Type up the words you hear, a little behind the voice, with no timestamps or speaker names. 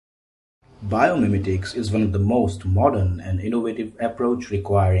Biomimetics is one of the most modern and innovative approach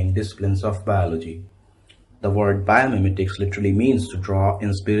requiring disciplines of biology. The word biomimetics literally means to draw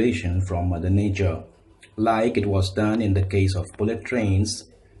inspiration from Mother Nature, like it was done in the case of bullet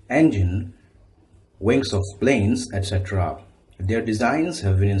trains, engine, wings of planes, etc. Their designs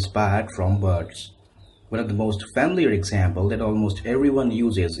have been inspired from birds. One of the most familiar example that almost everyone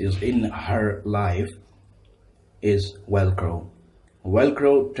uses is in her life is Velcro.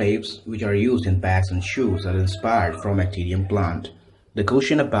 Velcro tapes, which are used in bags and shoes, are inspired from Actinium plant. The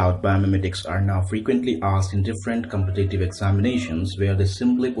question about biomimetics are now frequently asked in different competitive examinations where they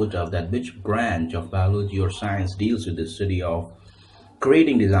simply put up that which branch of biology or science deals with the study of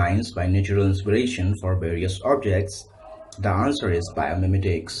creating designs by natural inspiration for various objects. The answer is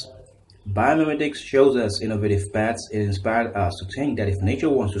biomimetics. Biomimetics shows us innovative paths. It inspired us to think that if nature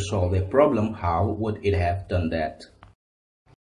wants to solve a problem, how would it have done that?